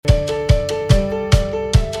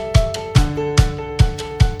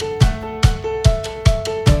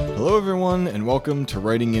and welcome to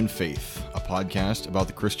Writing in Faith, a podcast about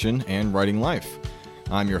the Christian and writing life.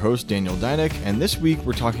 I'm your host, Daniel Dynick, and this week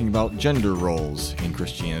we're talking about gender roles in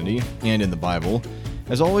Christianity and in the Bible,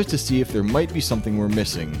 as always to see if there might be something we're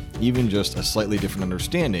missing, even just a slightly different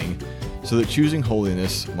understanding, so that choosing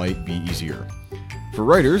holiness might be easier. For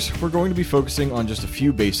writers, we're going to be focusing on just a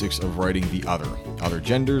few basics of writing the other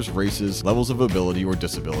genders, races, levels of ability or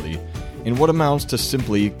disability, in what amounts to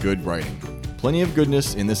simply good writing. Plenty of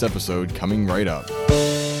goodness in this episode coming right up.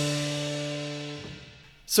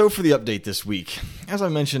 So for the update this week, as I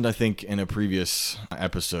mentioned, I think in a previous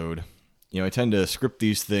episode, I tend to script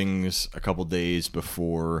these things a couple days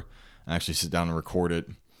before I actually sit down and record it.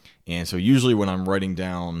 And so usually when I'm writing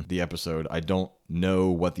down the episode, I don't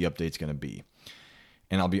know what the update's going to be.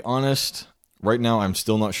 And I'll be honest, right now I'm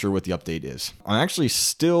still not sure what the update is. I'm actually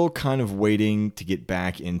still kind of waiting to get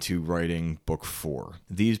back into writing book 4.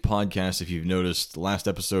 These podcasts, if you've noticed, the last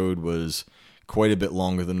episode was quite a bit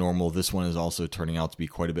longer than normal. This one is also turning out to be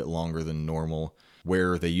quite a bit longer than normal,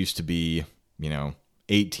 where they used to be,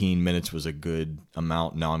 18 minutes was a good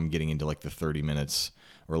amount. Now I'm getting into like the 30 minutes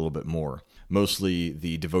or a little bit more. Mostly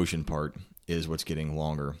the devotion part is what's getting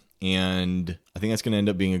longer. And I think that's going to end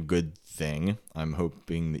up being a good thing. I'm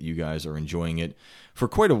hoping that you guys are enjoying it. For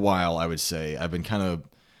quite a while, I would say, I've been kind of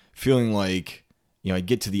feeling like, I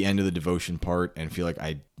get to the end of the devotion part and feel like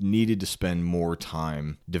I needed to spend more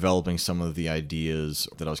time developing some of the ideas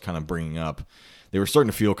that I was kind of bringing up. They were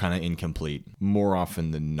starting to feel kind of incomplete, more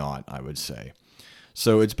often than not, I would say.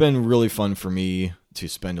 So it's been really fun for me to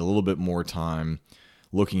spend a little bit more time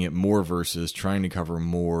looking at more verses, trying to cover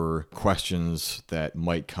more questions that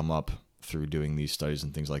might come up through doing these studies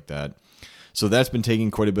and things like that. So that's been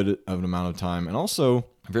taking quite a bit of an amount of time. And also,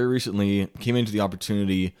 very recently, came into the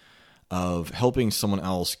opportunity of helping someone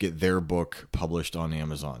else get their book published on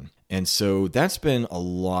Amazon. And so that's been a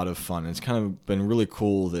lot of fun. It's kind of been really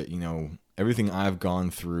cool that, everything I've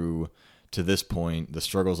gone through to this point, the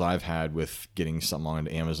struggles I've had with getting something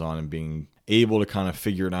onto Amazon and being able to kind of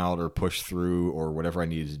figure it out or push through or whatever I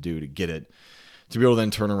needed to do to get it, to be able to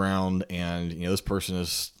then turn around and, this person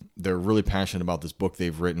they're really passionate about this book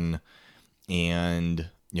they've written and,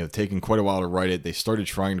 taken quite a while to write it. They started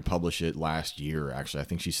trying to publish it last year, actually. I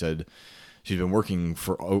think she said she's been working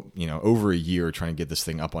for, over a year trying to get this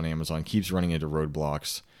thing up on Amazon, keeps running into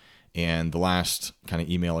roadblocks. And the last kind of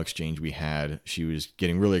email exchange we had, she was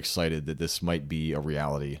getting really excited that this might be a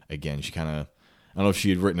reality. Again, she kind of, I don't know if she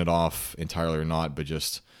had written it off entirely or not, but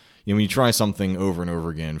just, when you try something over and over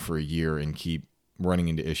again for a year and keep running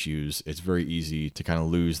into issues, it's very easy to kind of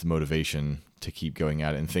lose the motivation to keep going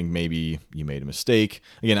at it and think maybe you made a mistake.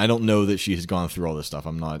 Again, I don't know that she has gone through all this stuff.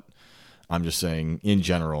 I'm just saying in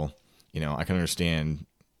general, I can understand,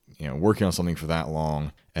 working on something for that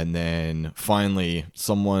long and then finally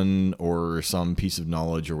someone or some piece of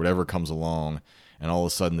knowledge or whatever comes along and all of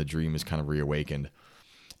a sudden the dream is kind of reawakened.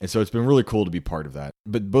 And so it's been really cool to be part of that.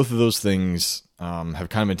 But both of those things have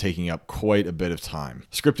kind of been taking up quite a bit of time.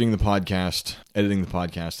 Scripting the podcast, editing the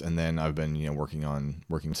podcast, and then I've been,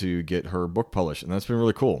 working to get her book published. And that's been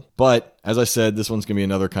really cool. But as I said, this one's going to be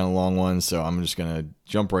another kind of long one. So I'm just going to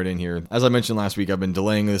jump right in here. As I mentioned last week, I've been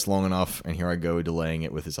delaying this long enough. And here I go delaying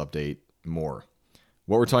it with this update more.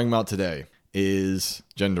 What we're talking about today is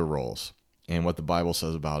gender roles and what the Bible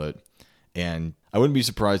says about it. And I wouldn't be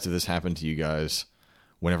surprised if this happened to you guys.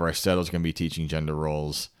 Whenever I said I was going to be teaching gender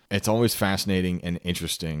roles, it's always fascinating and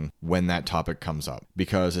interesting when that topic comes up.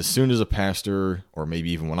 Because as soon as a pastor, or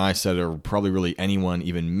maybe even when I said it, or probably really anyone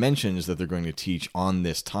even mentions that they're going to teach on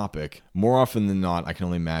this topic, more often than not, I can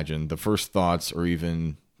only imagine, the first thoughts or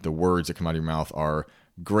even the words that come out of your mouth are,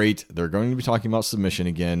 great, they're going to be talking about submission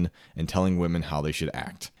again and telling women how they should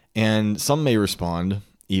act. And some may respond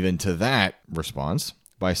even to that response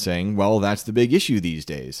by saying, well, that's the big issue these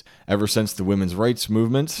days. Ever since the women's rights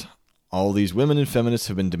movement, all these women and feminists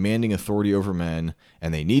have been demanding authority over men,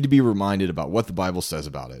 and they need to be reminded about what the Bible says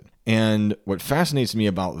about it. And what fascinates me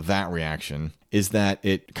about that reaction is that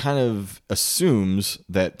it kind of assumes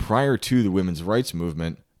that prior to the women's rights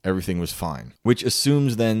movement, everything was fine, which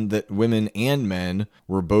assumes then that women and men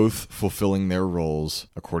were both fulfilling their roles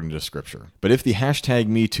according to Scripture. But if the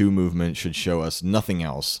 #MeToo movement should show us nothing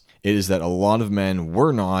else, it is that a lot of men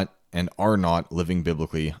were not and are not living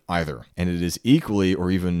biblically either. And it is equally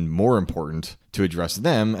or even more important to address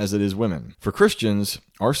them as it is women. For Christians,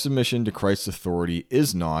 our submission to Christ's authority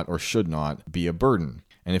is not or should not be a burden.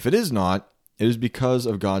 And if it is not, it is because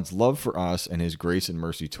of God's love for us and His grace and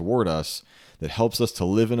mercy toward us that helps us to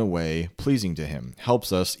live in a way pleasing to Him,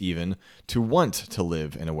 helps us even to want to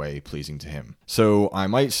live in a way pleasing to Him. So I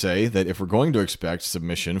might say that if we're going to expect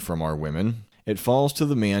submission from our women, It falls to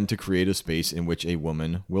the man to create a space in which a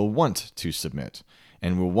woman will want to submit,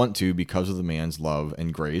 and will want to because of the man's love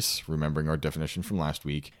and grace, remembering our definition from last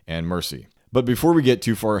week, and mercy. But before we get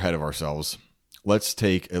too far ahead of ourselves, let's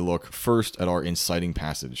take a look first at our inciting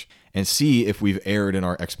passage and see if we've erred in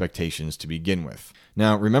our expectations to begin with.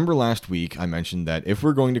 Now, remember last week I mentioned that if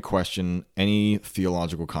we're going to question any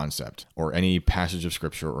theological concept or any passage of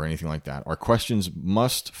Scripture or anything like that, our questions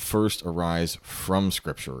must first arise from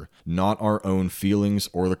Scripture, not our own feelings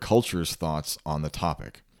or the culture's thoughts on the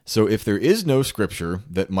topic. So if there is no Scripture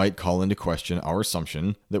that might call into question our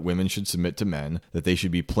assumption that women should submit to men, that they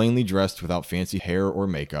should be plainly dressed without fancy hair or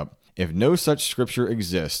makeup, if no such Scripture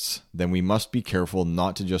exists, then we must be careful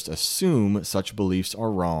not to just assume such beliefs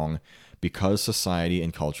are wrong because society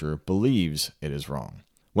and culture believes it is wrong.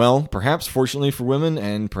 Well, perhaps fortunately for women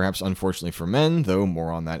and perhaps unfortunately for men, though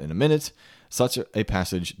more on that in a minute, such a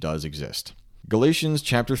passage does exist. Galatians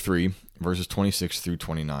chapter 3, verses 26 through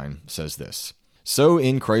 29 says this: "So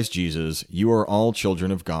in Christ Jesus you are all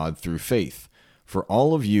children of God through faith. For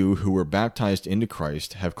all of you who were baptized into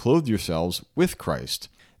Christ have clothed yourselves with Christ.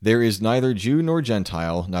 There is neither Jew nor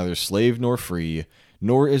Gentile, neither slave nor free,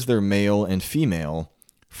 nor is there male and female,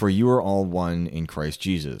 for you are all one in Christ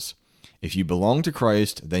Jesus. If you belong to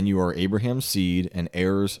Christ, then you are Abraham's seed and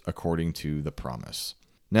heirs according to the promise."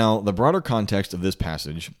 Now, the broader context of this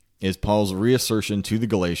passage is Paul's reassertion to the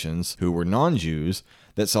Galatians, who were non-Jews,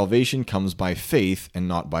 that salvation comes by faith and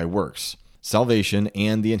not by works. Salvation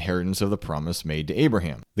and the inheritance of the promise made to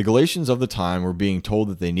Abraham. The Galatians of the time were being told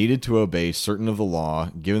that they needed to obey certain of the law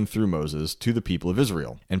given through Moses to the people of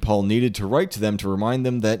Israel. And Paul needed to write to them to remind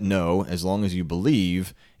them that no, as long as you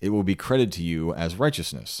believe, it will be credited to you as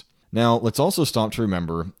righteousness. Now, let's also stop to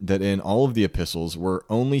remember that in all of the epistles, we're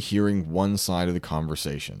only hearing one side of the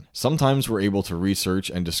conversation. Sometimes we're able to research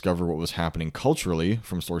and discover what was happening culturally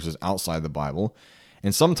from sources outside the Bible,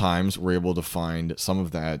 and sometimes we're able to find some of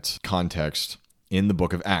that context in the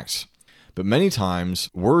book of Acts. But many times,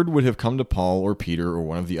 word would have come to Paul or Peter or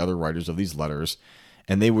one of the other writers of these letters,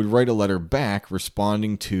 and they would write a letter back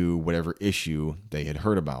responding to whatever issue they had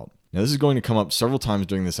heard about. Now, this is going to come up several times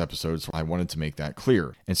during this episode, so I wanted to make that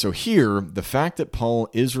clear. And so here, the fact that Paul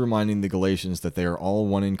is reminding the Galatians that they are all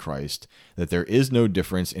one in Christ, that there is no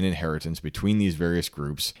difference in inheritance between these various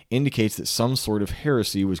groups, indicates that some sort of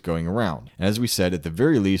heresy was going around. And as we said, at the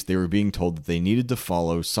very least, they were being told that they needed to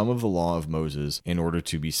follow some of the law of Moses in order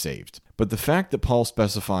to be saved. But the fact that Paul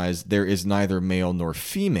specifies there is neither male nor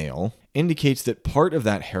female indicates that part of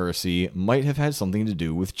that heresy might have had something to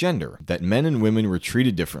do with gender, that men and women were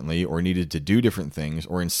treated differently or needed to do different things,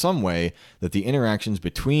 or in some way that the interactions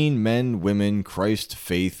between men, women, Christ,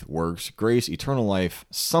 faith, works, grace, eternal life,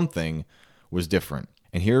 something was different.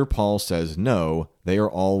 And here Paul says, no, they are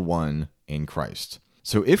all one in Christ.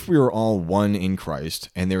 So if we are all one in Christ,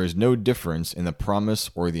 and there is no difference in the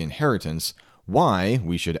promise or the inheritance, why,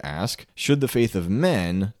 we should ask, should the faith of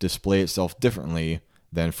men display itself differently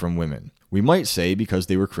than from women? We might say because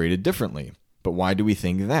they were created differently. But why do we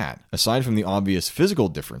think that? Aside from the obvious physical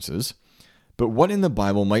differences, but what in the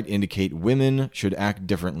Bible might indicate women should act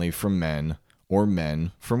differently from men or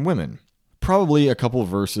men from women? Probably a couple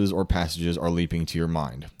verses or passages are leaping to your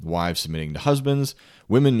mind. Wives submitting to husbands,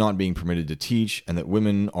 women not being permitted to teach, and that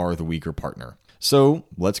women are the weaker partner. So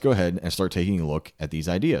let's go ahead and start taking a look at these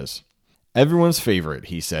ideas. Everyone's favorite,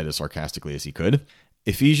 he said as sarcastically as he could.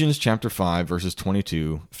 Ephesians chapter 5, verses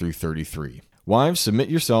 22 through 33. Wives, submit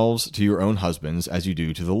yourselves to your own husbands as you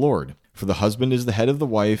do to the Lord. For the husband is the head of the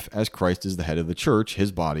wife, as Christ is the head of the church,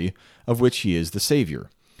 his body, of which he is the Savior.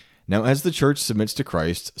 Now as the church submits to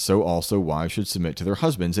Christ, so also wives should submit to their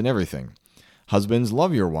husbands in everything. Husbands,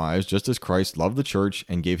 love your wives, just as Christ loved the church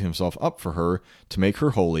and gave himself up for her to make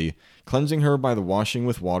her holy, cleansing her by the washing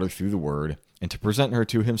with water through the word, and to present her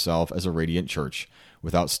to himself as a radiant church,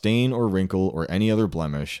 without stain or wrinkle or any other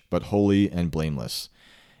blemish, but holy and blameless.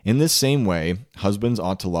 In this same way, husbands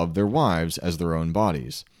ought to love their wives as their own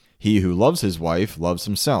bodies. He who loves his wife loves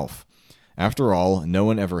himself. After all, no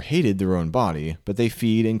one ever hated their own body, but they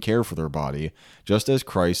feed and care for their body, just as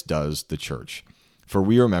Christ does the church. For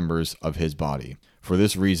we are members of his body. For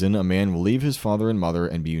this reason, a man will leave his father and mother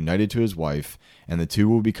and be united to his wife, and the two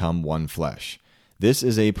will become one flesh. This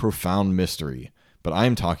is a profound mystery, but I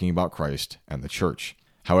am talking about Christ and the church.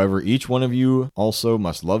 However, each one of you also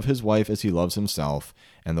must love his wife as he loves himself,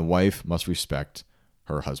 and the wife must respect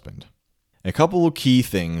her husband. A couple of key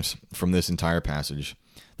things from this entire passage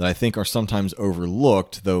that I think are sometimes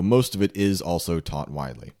overlooked, though most of it is also taught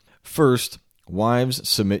widely. First, wives,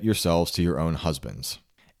 submit yourselves to your own husbands.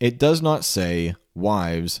 It does not say,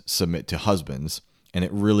 wives, submit to husbands, and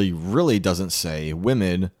it really doesn't say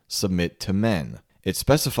women submit to men. It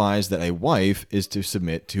specifies that a wife is to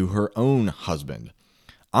submit to her own husband.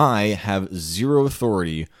 I have zero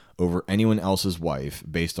authority over anyone else's wife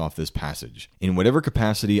based off this passage. In whatever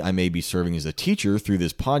capacity I may be serving as a teacher through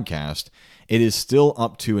this podcast, it is still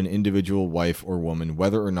up to an individual wife or woman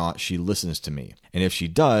whether or not she listens to me. And if she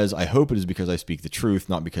does, I hope it is because I speak the truth,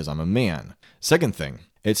 not because I'm a man. Second thing,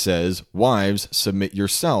 it says, wives, submit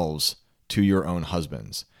yourselves to your own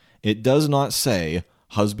husbands. It does not say,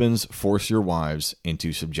 husbands, force your wives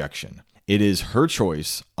into subjection. It is her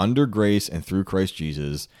choice, under grace and through Christ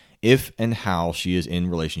Jesus, if and how she is in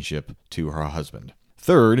relationship to her husband.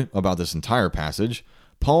 Third, about this entire passage,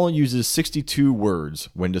 Paul uses 62 words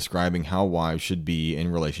when describing how wives should be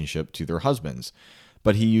in relationship to their husbands,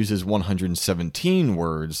 but he uses 117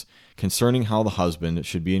 words concerning how the husband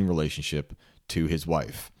should be in relationship to his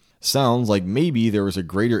wife. Sounds like maybe there was a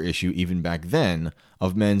greater issue even back then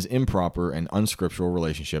of men's improper and unscriptural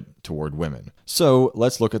relationship toward women. So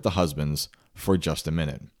let's look at the husbands for just a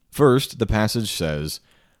minute. First, the passage says,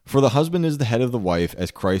 "For the husband is the head of the wife,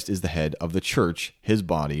 as Christ is the head of the church, his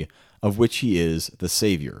body, of which he is the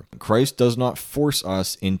Savior." Christ does not force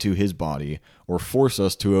us into his body or force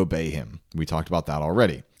us to obey him. We talked about that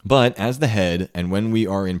already. But as the head, and when we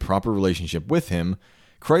are in proper relationship with him,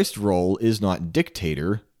 Christ's role is not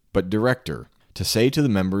dictator, but director, to say to the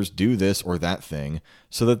members, do this or that thing,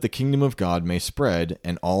 so that the kingdom of God may spread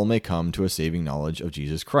and all may come to a saving knowledge of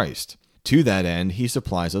Jesus Christ. To that end, he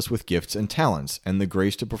supplies us with gifts and talents, and the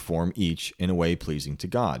grace to perform each in a way pleasing to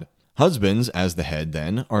God. Husbands, as the head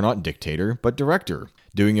then, are not dictator, but director,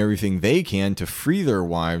 doing everything they can to free their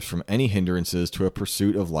wives from any hindrances to a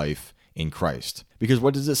pursuit of life in Christ. Because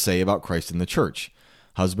what does it say about Christ and the church?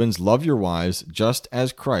 Husbands, love your wives just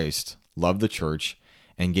as Christ loved the church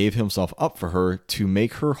and gave himself up for her to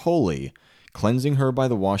make her holy, cleansing her by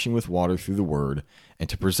the washing with water through the word, and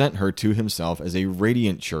to present her to himself as a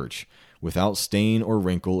radiant church, without stain or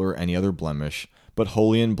wrinkle or any other blemish, but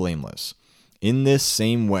holy and blameless. In this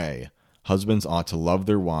same way, husbands ought to love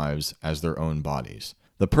their wives as their own bodies.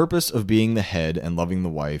 The purpose of being the head and loving the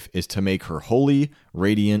wife is to make her holy,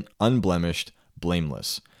 radiant, unblemished,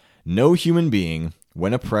 blameless. No human being,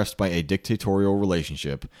 when oppressed by a dictatorial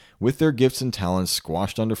relationship, with their gifts and talents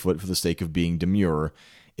squashed underfoot for the sake of being demure,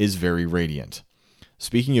 is very radiant.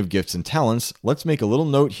 Speaking of gifts and talents, let's make a little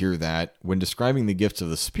note here that, when describing the gifts of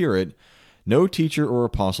the Spirit, no teacher or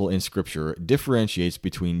apostle in Scripture differentiates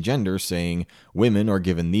between genders, saying women are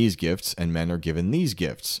given these gifts and men are given these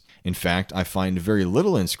gifts. In fact, I find very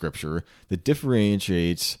little in Scripture that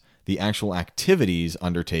differentiates the actual activities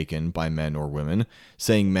undertaken by men or women,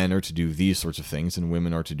 saying men are to do these sorts of things and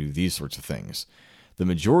women are to do these sorts of things. The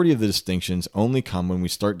majority of the distinctions only come when we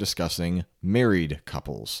start discussing married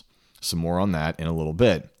couples. Some more on that in a little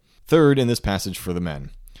bit. Third, in this passage for the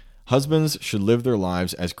men, husbands should live their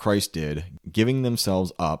lives as Christ did, giving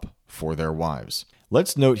themselves up for their wives.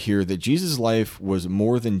 Let's note here that Jesus' life was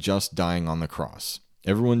more than just dying on the cross.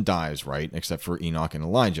 Everyone dies, right? Except for Enoch and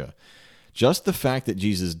Elijah. Just the fact that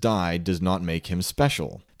Jesus died does not make him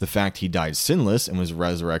special. The fact he died sinless and was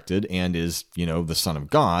resurrected and is, the Son of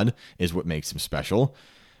God is what makes him special.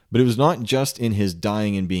 But it was not just in his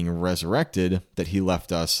dying and being resurrected that he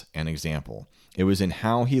left us an example. It was in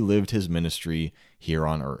how he lived his ministry here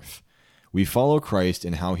on earth. We follow Christ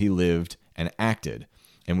in how he lived and acted,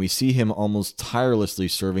 and we see him almost tirelessly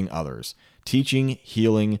serving others, teaching,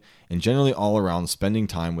 healing, and generally all around spending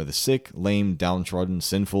time with the sick, lame, downtrodden,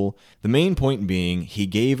 sinful. The main point being, he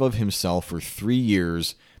gave of himself for 3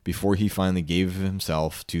 years before he finally gave of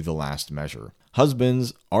himself to the last measure.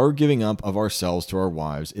 Husbands, our giving up of ourselves to our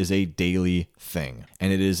wives is a daily thing,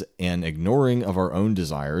 and it is an ignoring of our own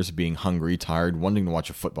desires, being hungry, tired, wanting to watch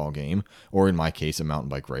a football game, or in my case, a mountain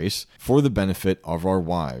bike race, for the benefit of our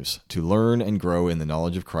wives, to learn and grow in the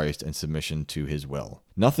knowledge of Christ and submission to his will.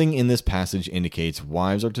 Nothing in this passage indicates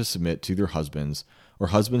wives are to submit to their husbands, or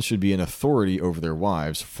husbands should be an authority over their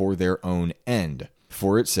wives for their own end.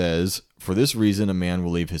 For it says, "For this reason a man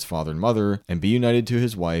will leave his father and mother, and be united to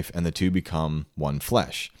his wife, and the two become one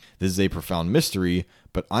flesh." This is a profound mystery,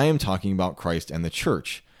 but I am talking about Christ and the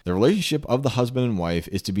church. The relationship of the husband and wife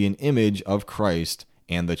is to be an image of Christ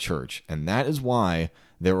and the church, and that is why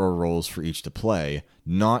there are roles for each to play,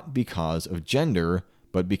 not because of gender,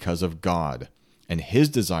 but because of God, and his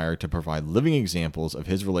desire to provide living examples of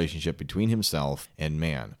his relationship between himself and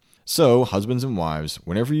man. So, husbands and wives,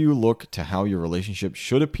 whenever you look to how your relationship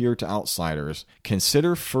should appear to outsiders,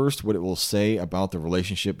 consider first what it will say about the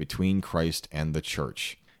relationship between Christ and the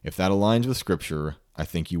church. If that aligns with Scripture, I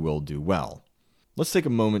think you will do well. Let's take a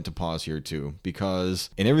moment to pause here too, because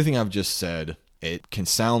in everything I've just said, it can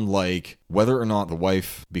sound like whether or not the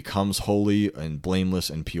wife becomes holy and blameless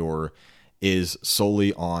and pure is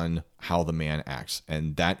solely on how the man acts.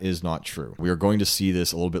 And that is not true. We are going to see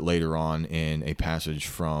this a little bit later on in a passage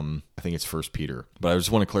from, I think it's 1 Peter. But I just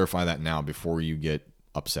want to clarify that now before you get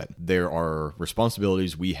upset. There are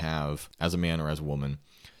responsibilities we have as a man or as a woman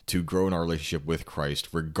to grow in our relationship with Christ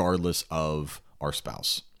regardless of our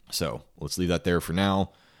spouse. So let's leave that there for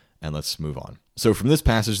now and let's move on. So from this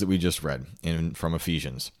passage that we just read from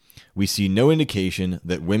Ephesians, we see no indication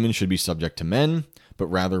that women should be subject to men, but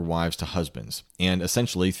rather wives to husbands. And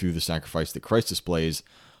essentially, through the sacrifice that Christ displays,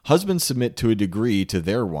 husbands submit to a degree to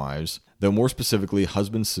their wives, though more specifically,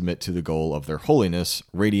 husbands submit to the goal of their holiness,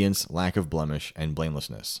 radiance, lack of blemish, and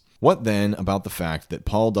blamelessness. What then about the fact that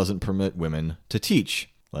Paul doesn't permit women to teach?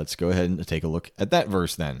 Let's go ahead and take a look at that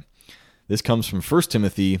verse then. This comes from 1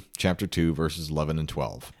 Timothy chapter 2, verses 11 and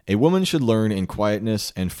 12. A woman should learn in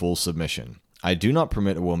quietness and full submission. I do not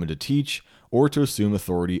permit a woman to teach or to assume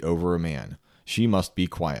authority over a man. She must be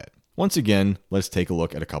quiet. Once again, let's take a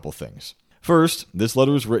look at a couple things. First, this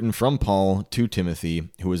letter was written from Paul to Timothy,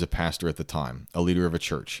 who was a pastor at the time, a leader of a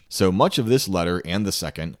church. So much of this letter and the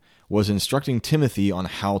second was instructing Timothy on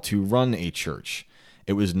how to run a church.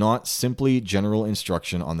 It was not simply general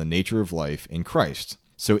instruction on the nature of life in Christ.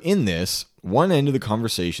 So in this, one end of the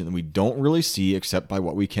conversation that we don't really see except by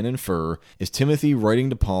what we can infer is Timothy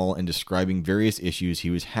writing to Paul and describing various issues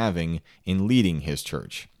he was having in leading his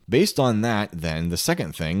church. Based on that, then, the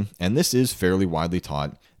second thing, and this is fairly widely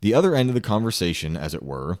taught, the other end of the conversation, as it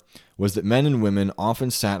were, was that men and women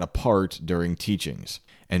often sat apart during teachings.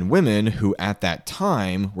 And women, who at that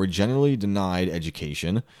time were generally denied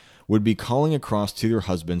education, would be calling across to their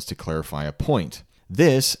husbands to clarify a point.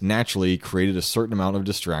 This naturally created a certain amount of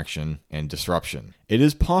distraction and disruption. It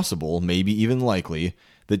is possible, maybe even likely,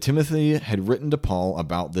 that Timothy had written to Paul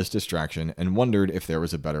about this distraction and wondered if there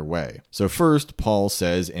was a better way. So first, Paul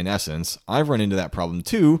says, in essence, I've run into that problem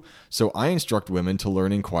too, so I instruct women to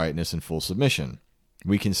learn in quietness and full submission.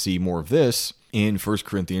 We can see more of this in 1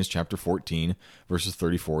 Corinthians chapter 14, verses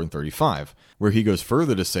 34 and 35, where he goes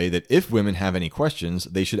further to say that if women have any questions,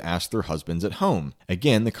 they should ask their husbands at home.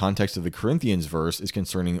 Again, the context of the Corinthians verse is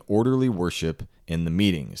concerning orderly worship in the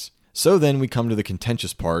meetings. So then we come to the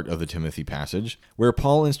contentious part of the Timothy passage, where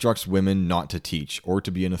Paul instructs women not to teach or to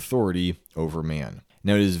be an authority over man.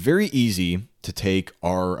 Now, it is very easy to take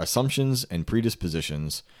our assumptions and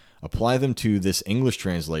predispositions, apply them to this English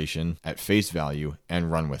translation at face value, and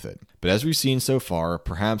run with it. But as we've seen so far,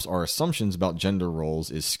 perhaps our assumptions about gender roles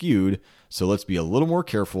is skewed, so let's be a little more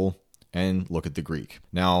careful and look at the Greek.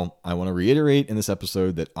 Now, I want to reiterate in this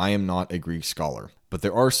episode that I am not a Greek scholar, but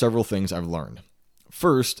there are several things I've learned.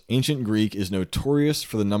 First, ancient Greek is notorious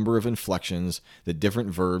for the number of inflections that different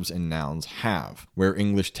verbs and nouns have, where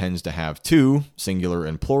English tends to have two, singular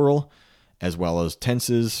and plural, as well as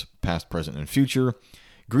tenses, past, present, and future.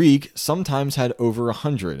 Greek sometimes had over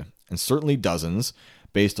 100, and certainly dozens,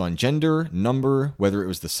 based on gender, number, whether it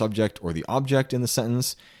was the subject or the object in the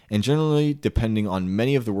sentence, and generally depending on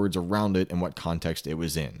many of the words around it and what context it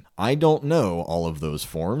was in. I don't know all of those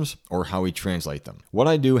forms or how we translate them. What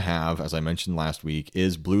I do have, as I mentioned last week,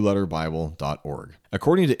 is blueletterbible.org.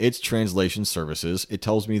 According to its translation services, it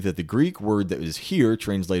tells me that the Greek word that is here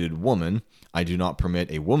translated woman, I do not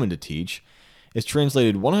permit a woman to teach, is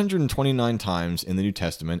translated 129 times in the New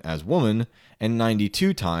Testament as woman and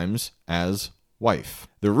 92 times as wife.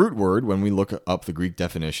 The root word, when we look up the Greek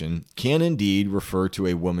definition, can indeed refer to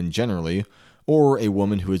a woman generally, or a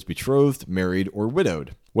woman who is betrothed, married, or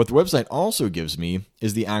widowed. What the website also gives me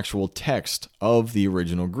is the actual text of the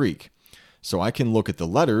original Greek, so I can look at the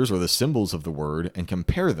letters or the symbols of the word and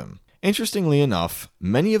compare them. Interestingly enough,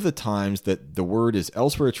 many of the times that the word is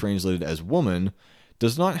elsewhere translated as woman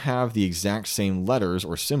does not have the exact same letters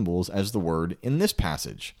or symbols as the word in this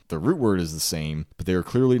passage. The root word is the same, but they are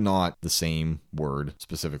clearly not the same word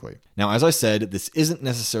specifically. Now, as I said, this isn't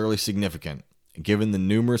necessarily significant, given the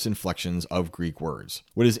numerous inflections of Greek words.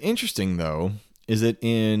 What is interesting, though, is that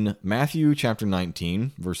in Matthew chapter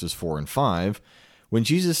 19, verses 4 and 5, when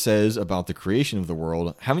Jesus says about the creation of the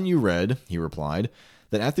world, "Haven't you read," he replied,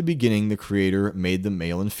 "that at the beginning the Creator made them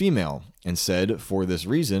male and female, and said, for this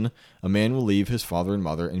reason, a man will leave his father and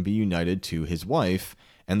mother and be united to his wife,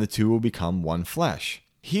 and the two will become one flesh."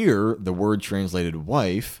 Here, the word translated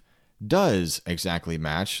wife does exactly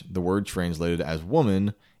match the word translated as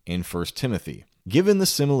woman in 1 Timothy. Given the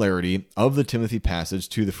similarity of the Timothy passage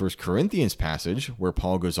to the 1 Corinthians passage, where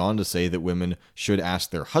Paul goes on to say that women should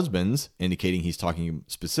ask their husbands, indicating he's talking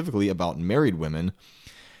specifically about married women,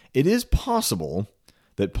 it is possible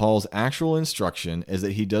that Paul's actual instruction is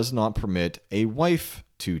that he does not permit a wife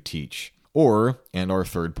to teach, Or, and our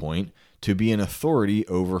third point, to be an authority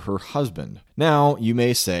over her husband. Now, you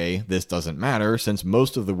may say this doesn't matter since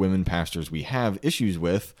most of the women pastors we have issues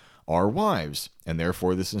with are wives, and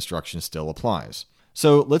therefore this instruction still applies.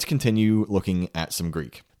 So let's continue looking at some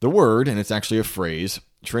Greek. The word, and it's actually a phrase,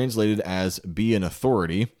 translated as be an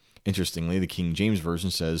authority, interestingly, the King James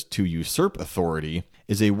Version says to usurp authority,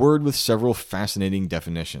 is a word with several fascinating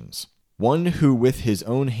definitions. One who with his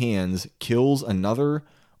own hands kills another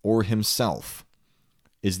or himself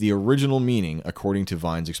is the original meaning according to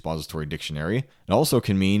Vine's Expository Dictionary. It also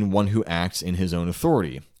can mean one who acts in his own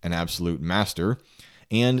authority, an absolute master,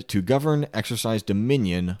 and to govern, exercise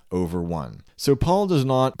dominion over one. So Paul does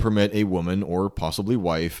not permit a woman or possibly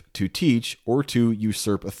wife to teach or to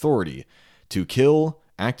usurp authority, to kill,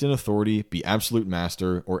 act in authority, be absolute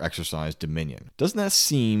master, or exercise dominion. Doesn't that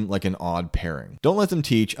seem like an odd pairing? Don't let them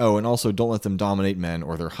teach, and also don't let them dominate men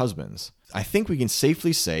or their husbands. I think we can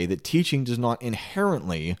safely say that teaching does not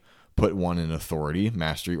inherently put one in authority,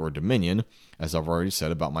 mastery, or dominion, as I've already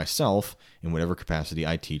said about myself in whatever capacity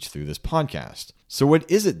I teach through this podcast. So what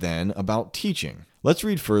is it then about teaching? Let's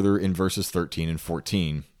read further in verses 13 and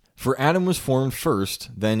 14. For Adam was formed first,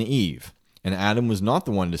 then Eve. And Adam was not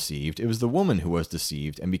the one deceived, it was the woman who was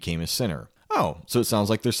deceived and became a sinner. Oh, so it sounds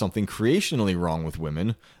like there's something creationally wrong with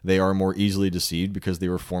women. They are more easily deceived because they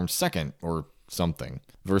were formed second, or something.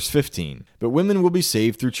 Verse 15. But women will be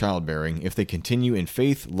saved through childbearing if they continue in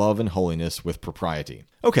faith, love, and holiness with propriety.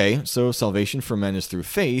 Okay, so salvation for men is through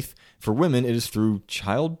faith. For women, it is through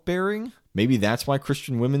childbearing? Maybe that's why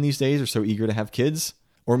Christian women these days are so eager to have kids?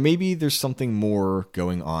 Or maybe there's something more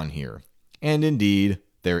going on here. And indeed,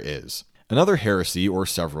 there is. Another heresy, or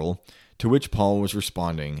several, to which Paul was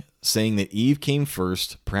responding, saying that Eve came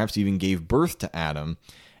first, perhaps even gave birth to Adam,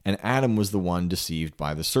 and Adam was the one deceived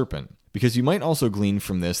by the serpent. Because you might also glean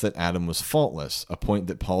from this that Adam was faultless, a point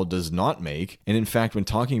that Paul does not make, and in fact when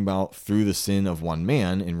talking about through the sin of one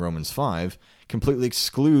man in Romans 5, completely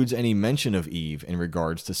excludes any mention of Eve in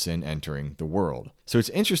regards to sin entering the world. So it's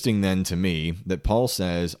interesting then to me that Paul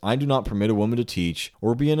says, I do not permit a woman to teach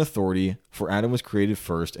or be an authority, for Adam was created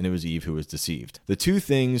first and it was Eve who was deceived. The two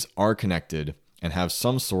things are connected and have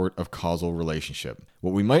some sort of causal relationship.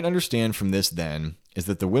 What we might understand from this then is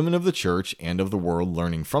that the women of the church and of the world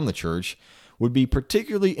learning from the church would be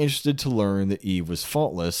particularly interested to learn that Eve was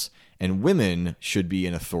faultless and women should be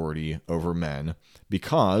in authority over men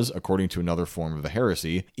because, according to another form of the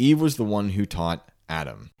heresy, Eve was the one who taught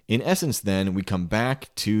Adam. In essence, then, we come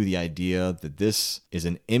back to the idea that this is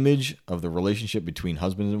an image of the relationship between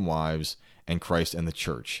husbands and wives and Christ and the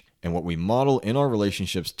church. And what we model in our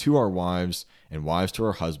relationships to our wives and wives to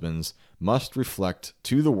our husbands must reflect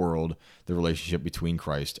to the world the relationship between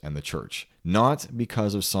Christ and the church, not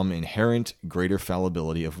because of some inherent greater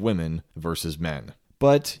fallibility of women versus men.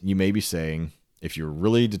 But you may be saying, if you're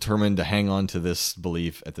really determined to hang on to this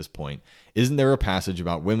belief at this point, isn't there a passage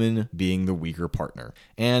about women being the weaker partner?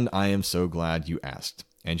 And I am so glad you asked.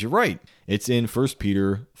 And you're right. It's in 1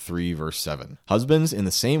 Peter 3, verse 7. Husbands, in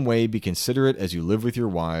the same way, be considerate as you live with your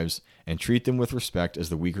wives, and treat them with respect as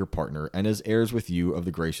the weaker partner, and as heirs with you of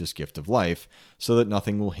the gracious gift of life, so that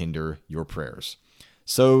nothing will hinder your prayers.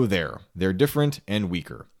 So they're different and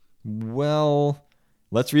weaker. Well,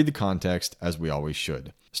 let's read the context as we always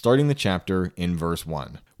should. Starting the chapter in verse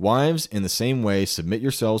 1. Wives, in the same way, submit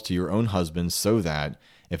yourselves to your own husbands, so that,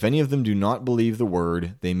 if any of them do not believe the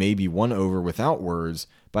word, they may be won over without words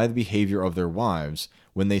by the behavior of their wives,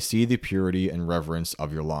 when they see the purity and reverence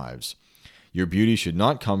of your lives. Your beauty should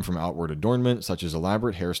not come from outward adornment, such as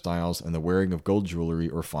elaborate hairstyles and the wearing of gold jewelry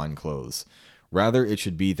or fine clothes. Rather, it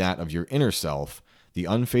should be that of your inner self, the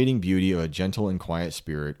unfading beauty of a gentle and quiet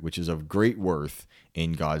spirit, which is of great worth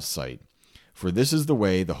in God's sight. For this is the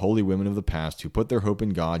way the holy women of the past who put their hope in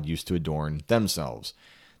God used to adorn themselves.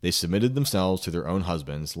 They submitted themselves to their own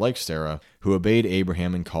husbands, like Sarah, who obeyed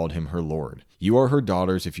Abraham and called him her Lord. You are her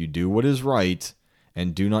daughters if you do what is right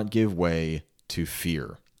and do not give way to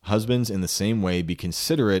fear. Husbands, in the same way, be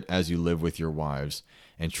considerate as you live with your wives,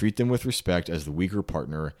 and treat them with respect as the weaker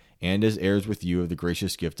partner and as heirs with you of the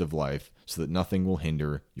gracious gift of life, so that nothing will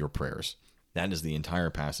hinder your prayers. That is the entire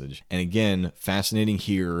passage. And again, fascinating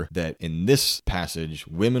here that in this passage,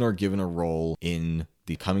 women are given a role in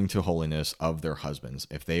the coming to holiness of their husbands.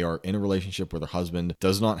 If they are in a relationship where their husband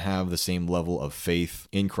does not have the same level of faith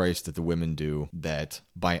in Christ that the women do, that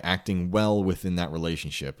by acting well within that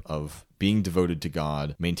relationship of being devoted to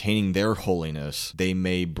God, maintaining their holiness, they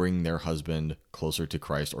may bring their husband closer to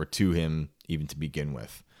Christ or to him even to begin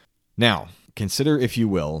with. Now, consider, if you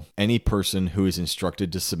will, any person who is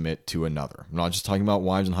instructed to submit to another. I'm not just talking about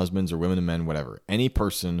wives and husbands or women and men, whatever. Any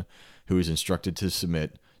person who is instructed to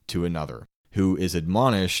submit to another, who is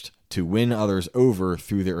admonished to win others over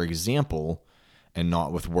through their example and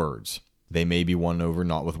not with words. They may be won over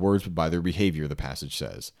not with words, but by their behavior, the passage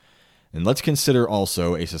says. And let's consider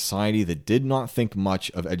also a society that did not think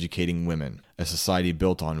much of educating women, a society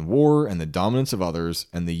built on war and the dominance of others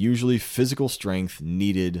and the usually physical strength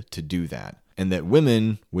needed to do that, and that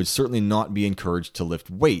women would certainly not be encouraged to lift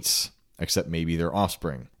weights, except maybe their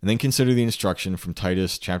offspring. And then consider the instruction from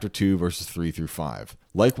Titus chapter 2, verses 3 through 5.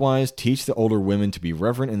 Likewise, teach the older women to be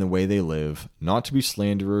reverent in the way they live, not to be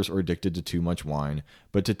slanderers or addicted to too much wine,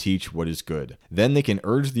 but to teach what is good. Then they can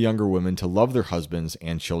urge the younger women to love their husbands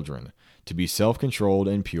and children, to be self-controlled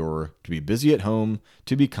and pure, to be busy at home,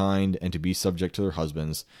 to be kind, and to be subject to their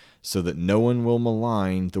husbands, so that no one will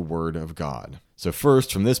malign the word of God. So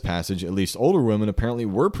first, from this passage, at least older women apparently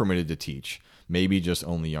were permitted to teach. Maybe just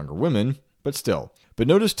only younger women, but still. But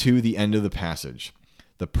notice too the end of the passage.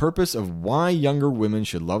 The purpose of why younger women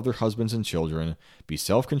should love their husbands and children, be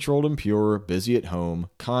self-controlled and pure, busy at home,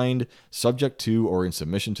 kind, subject to or in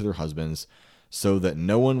submission to their husbands, so that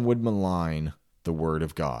no one would malign the word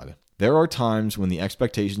of God. There are times when the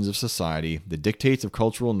expectations of society, the dictates of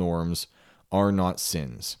cultural norms, are not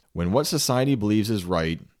sins. When what society believes is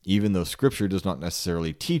right, even though Scripture does not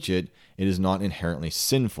necessarily teach it, it is not inherently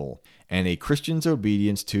sinful, and a Christian's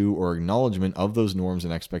obedience to or acknowledgement of those norms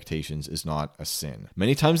and expectations is not a sin.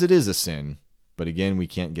 Many times it is a sin, but again, we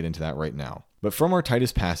can't get into that right now. But from our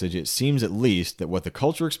Titus passage, it seems at least that what the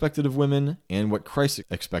culture expected of women and what Christ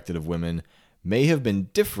expected of women may have been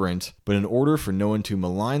different, but in order for no one to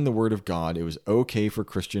malign the word of God, it was okay for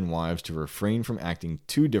Christian wives to refrain from acting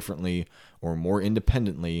too differently or more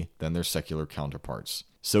independently than their secular counterparts.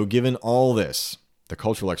 So given all this, the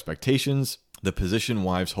cultural expectations, the position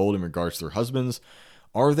wives hold in regards to their husbands,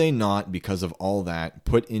 are they not, because of all that,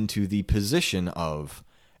 put into the position of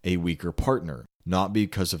a weaker partner? Not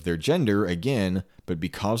because of their gender, again, but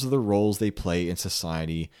because of the roles they play in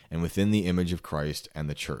society and within the image of Christ and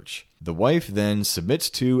the church. The wife then submits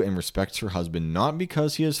to and respects her husband not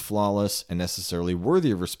because he is flawless and necessarily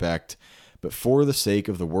worthy of respect, but for the sake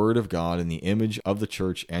of the word of God and the image of the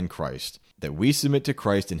church and Christ. That we submit to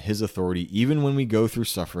Christ and his authority even when we go through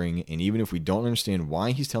suffering and even if we don't understand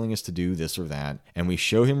why he's telling us to do this or that, and we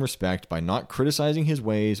show him respect by not criticizing his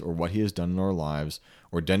ways or what he has done in our lives,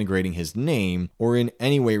 or denigrating his name, or in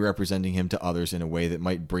any way representing him to others in a way that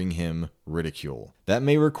might bring him ridicule. That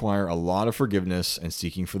may require a lot of forgiveness and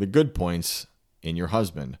seeking for the good points in your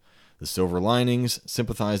husband. The silver linings,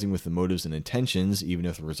 sympathizing with the motives and intentions, even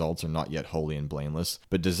if the results are not yet holy and blameless,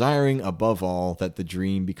 but desiring above all that the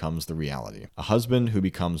dream becomes the reality. A husband who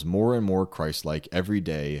becomes more and more Christ-like every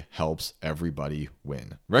day helps everybody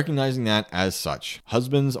win. Recognizing that as such,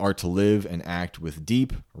 husbands are to live and act with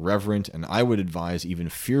deep, reverent, and I would advise even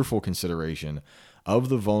fearful consideration of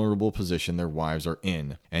the vulnerable position their wives are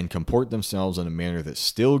in, and comport themselves in a manner that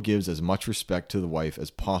still gives as much respect to the wife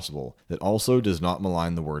as possible, that also does not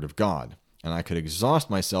malign the word of God. And I could exhaust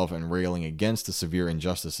myself in railing against the severe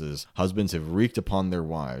injustices husbands have wreaked upon their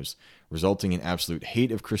wives, resulting in absolute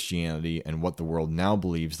hate of Christianity and what the world now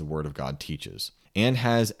believes the word of God teaches, and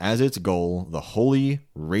has as its goal the holy,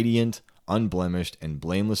 radiant, unblemished, and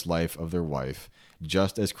blameless life of their wife,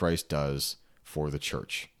 just as Christ does for the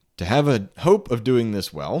church. To have a hope of doing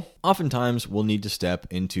this well, oftentimes we'll need to step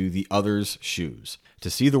into the other's shoes,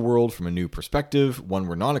 to see the world from a new perspective, one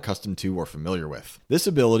we're not accustomed to or familiar with. This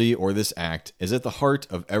ability or this act is at the heart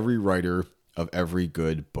of every writer of every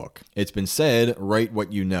good book. It's been said, write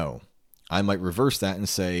what you know. I might reverse that and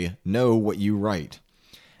say, know what you write.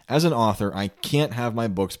 As an author, I can't have my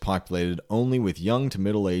books populated only with young to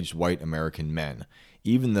middle-aged white American men,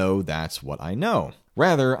 even though that's what I know.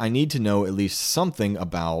 Rather, I need to know at least something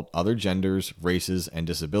about other genders, races, and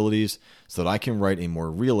disabilities so that I can write a more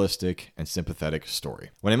realistic and sympathetic story.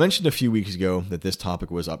 When I mentioned a few weeks ago that this topic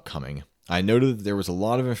was upcoming, I noted that there was a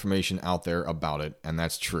lot of information out there about it, and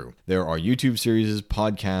that's true. There are YouTube series,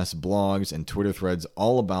 podcasts, blogs, and Twitter threads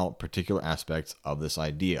all about particular aspects of this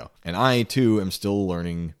idea, and I, too, am still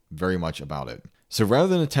learning very much about it. So rather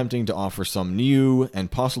than attempting to offer some new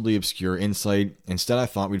and possibly obscure insight, instead I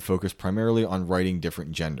thought we'd focus primarily on writing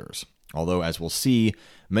different genders. Although, as we'll see,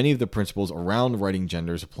 many of the principles around writing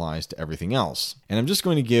genders applies to everything else. And I'm just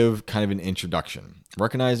going to give kind of an introduction,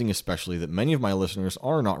 recognizing especially that many of my listeners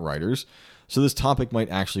are not writers, so this topic might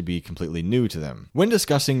actually be completely new to them. When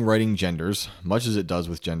discussing writing genders, much as it does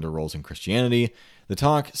with gender roles in Christianity, the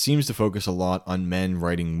talk seems to focus a lot on men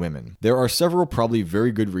writing women. There are several probably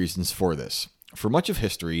very good reasons for this. For much of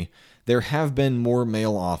history, there have been more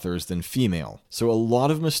male authors than female, so a lot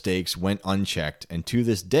of mistakes went unchecked, and to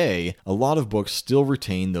this day, a lot of books still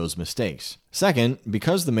retain those mistakes. Second,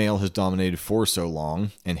 because the male has dominated for so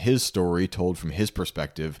long, and his story told from his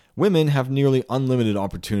perspective, women have nearly unlimited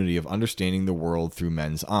opportunity of understanding the world through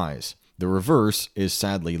men's eyes. The reverse is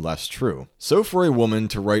sadly less true. So for a woman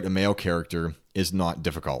to write a male character is not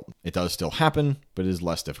difficult. It does still happen, but it is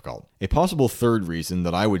less difficult. A possible third reason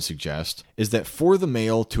that I would suggest is that for the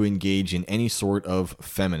male to engage in any sort of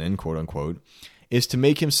feminine, quote unquote, is to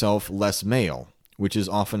make himself less male, which is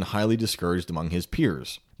often highly discouraged among his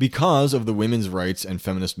peers. Because of the women's rights and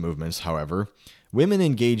feminist movements, however, women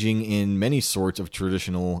engaging in many sorts of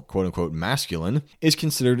traditional, quote-unquote, masculine is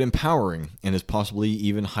considered empowering and is possibly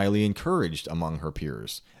even highly encouraged among her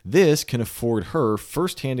peers. This can afford her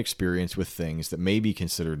first-hand experience with things that may be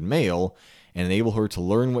considered male and enable her to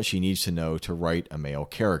learn what she needs to know to write a male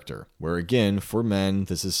character, where again, for men,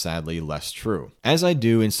 this is sadly less true. As I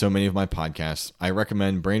do in so many of my podcasts, I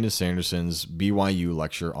recommend Brandon Sanderson's BYU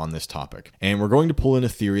lecture on this topic, and we're going to pull in a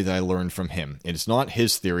theory that I learned from him. It is not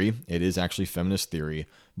his theory, it is actually feminist theory,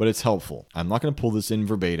 but it's helpful. I'm not going to pull this in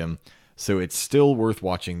verbatim, so it's still worth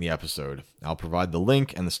watching the episode. I'll provide the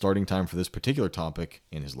link and the starting time for this particular topic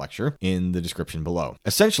in his lecture in the description below.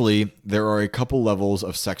 Essentially, there are a couple levels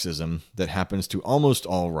of sexism that happens to almost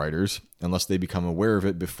all writers, unless they become aware of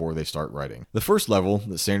it before they start writing. The first level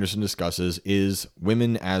that Sanderson discusses is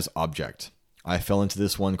women as object. I fell into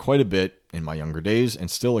this one quite a bit in my younger days and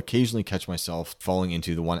still occasionally catch myself falling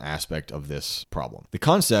into the one aspect of this problem. The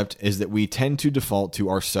concept is that we tend to default to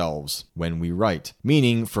ourselves when we write,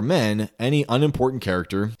 meaning for men, any unimportant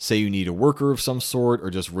character, say you need a worker of some sort or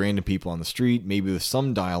just random people on the street, maybe with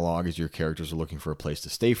some dialogue as your characters are looking for a place to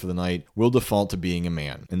stay for the night, will default to being a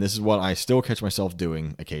man. And this is what I still catch myself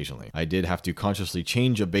doing occasionally. I did have to consciously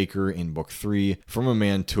change a baker in book 3 from a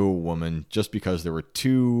man to a woman just because there were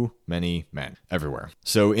too many men everywhere.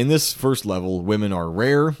 So in this first level, women are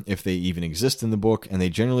rare, if they even exist in the book, and they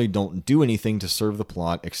generally don't do anything to serve the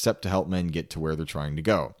plot except to help men get to where they're trying to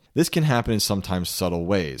go. This can happen in sometimes subtle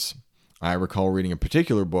ways. I recall reading a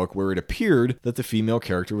particular book where it appeared that the female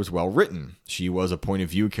character was well written. She was a point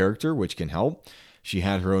of view character, which can help. She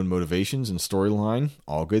had her own motivations and storyline,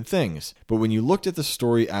 all good things. But when you looked at the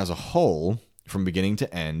story as a whole, from beginning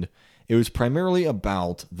to end, it was primarily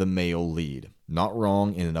about the male lead. Not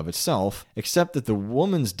wrong in and of itself, except that the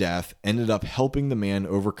woman's death ended up helping the man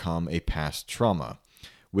overcome a past trauma,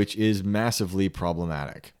 which is massively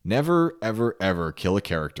problematic. Never, ever, ever kill a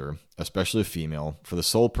character, especially a female, for the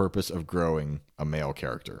sole purpose of growing a male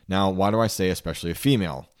character. Now, why do I say especially a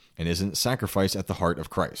female? And isn't sacrifice at the heart of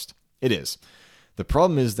Christ? It is. The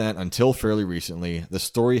problem is that until fairly recently, the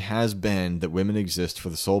story has been that women exist for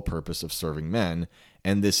the sole purpose of serving men,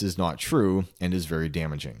 and this is not true and is very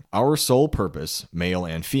damaging. Our sole purpose, male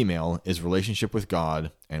and female, is relationship with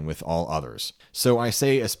God and with all others. So I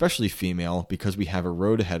say especially female because we have a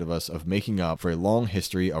road ahead of us of making up for a long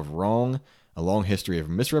history of wrong, a long history of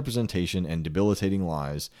misrepresentation and debilitating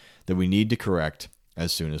lies that we need to correct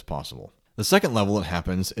as soon as possible. The second level that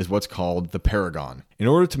happens is what's called the paragon. In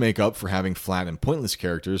order to make up for having flat and pointless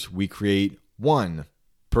characters, we create one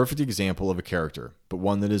perfect example of a character, but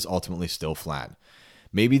one that is ultimately still flat.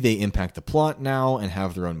 Maybe they impact the plot now and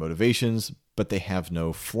have their own motivations, but they have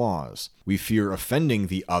no flaws. We fear offending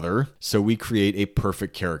the other, so we create a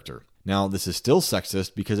perfect character. Now, this is still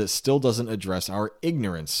sexist because it still doesn't address our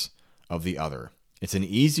ignorance of the other. It's an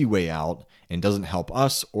easy way out and doesn't help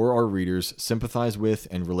us or our readers sympathize with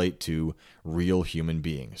and relate to real human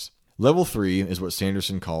beings. Level 3 is what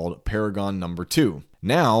Sanderson called Paragon number 2.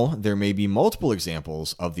 Now, there may be multiple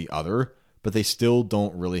examples of the other, but they still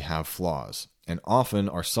don't really have flaws, and often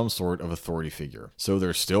are some sort of authority figure. So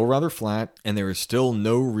they're still rather flat, and there is still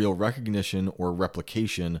no real recognition or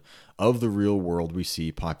replication of the real world we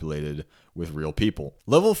see populated with real people.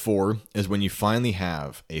 Level 4 is when you finally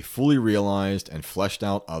have a fully realized and fleshed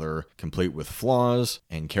out other, complete with flaws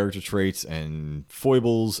and character traits and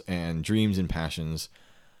foibles and dreams and passions,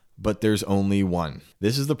 but there's only one.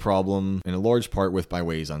 This is the problem in a large part with By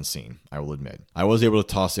Ways Unseen, I will admit. I was able to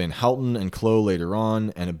toss in Houghton and Chloe later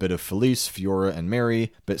on, and a bit of Felice, Fiora, and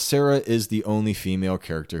Mary, but Sarah is the only female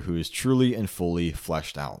character who is truly and fully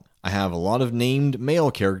fleshed out. I have a lot of named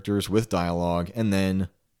male characters with dialogue, and then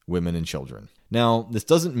women and children. Now, this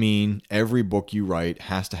doesn't mean every book you write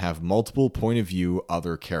has to have multiple point of view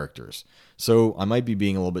other characters. So I might be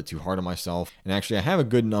being a little bit too hard on myself, and actually I have a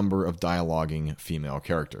good number of dialoguing female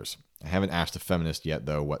characters. I haven't asked a feminist yet,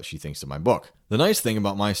 though, what she thinks of my book. The nice thing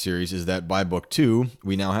about my series is that by book 2,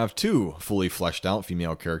 we now have 2 fully fleshed out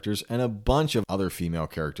female characters and a bunch of other female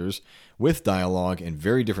characters with dialogue and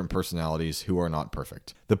very different personalities who are not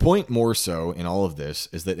perfect. The point more so in all of this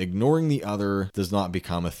is that ignoring the other does not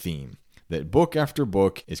become a theme. That book after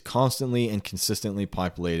book is constantly and consistently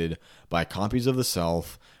populated by copies of the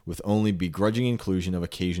self with only begrudging inclusion of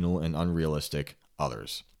occasional and unrealistic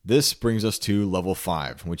others. This brings us to level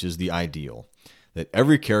 5, which is the ideal. That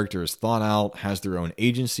every character is thought out, has their own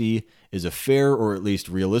agency, is a fair or at least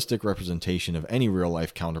realistic representation of any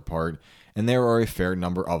real-life counterpart, and there are a fair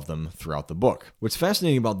number of them throughout the book. What's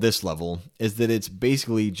fascinating about this level is that it's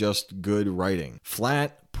basically just good writing.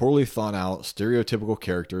 Flat, poorly thought out, stereotypical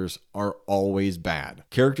characters are always bad.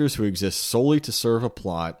 Characters who exist solely to serve a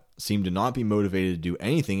plot, seem to not be motivated to do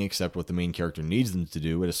anything except what the main character needs them to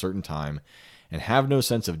do at a certain time, and have no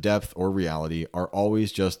sense of depth or reality are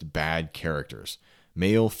always just bad characters,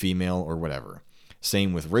 male, female, or whatever.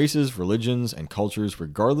 Same with races, religions, and cultures,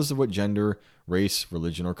 regardless of what gender, race,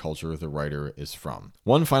 religion, or culture the writer is from.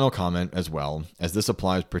 One final comment as well, as this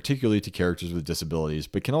applies particularly to characters with disabilities,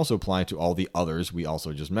 but can also apply to all the others we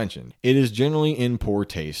also just mentioned. It is generally in poor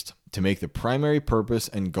taste to make the primary purpose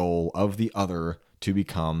and goal of the other to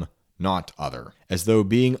become not other, as though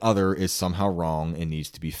being other is somehow wrong and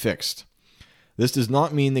needs to be fixed. This does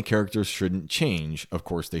not mean the characters shouldn't change, of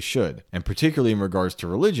course they should. And particularly in regards to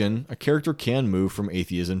religion, a character can move from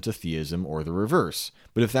atheism to theism or the reverse.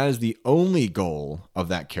 But if that is the only goal of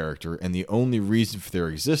that character and the only reason for their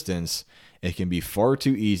existence, it can be far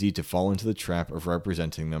too easy to fall into the trap of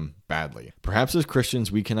representing them badly. Perhaps as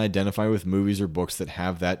Christians we can identify with movies or books that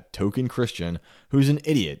have that token Christian who's an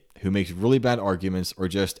idiot, who makes really bad arguments or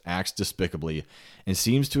just acts despicably, and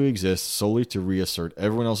seems to exist solely to reassert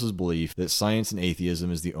everyone else's belief that science and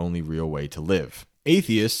atheism is the only real way to live.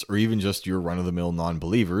 Atheists, or even just your run-of-the-mill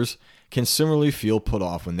non-believers, can similarly feel put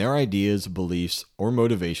off when their ideas, beliefs, or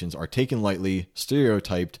motivations are taken lightly,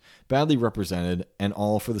 stereotyped, badly represented, and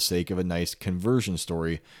all for the sake of a nice conversion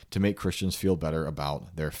story to make Christians feel better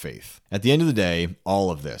about their faith. At the end of the day,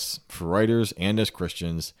 all of this, for writers and as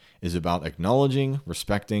Christians, is about acknowledging,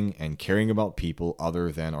 respecting, and caring about people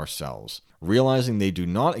other than ourselves, realizing they do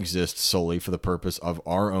not exist solely for the purpose of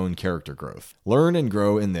our own character growth. Learn and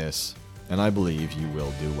grow in this, and I believe you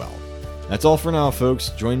will do well. That's all for now, folks.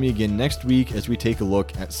 Join me again next week as we take a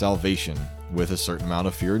look at salvation with a certain amount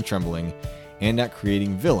of fear and trembling, and at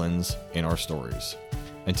creating villains in our stories.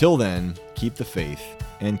 Until then, keep the faith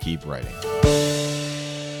and keep writing.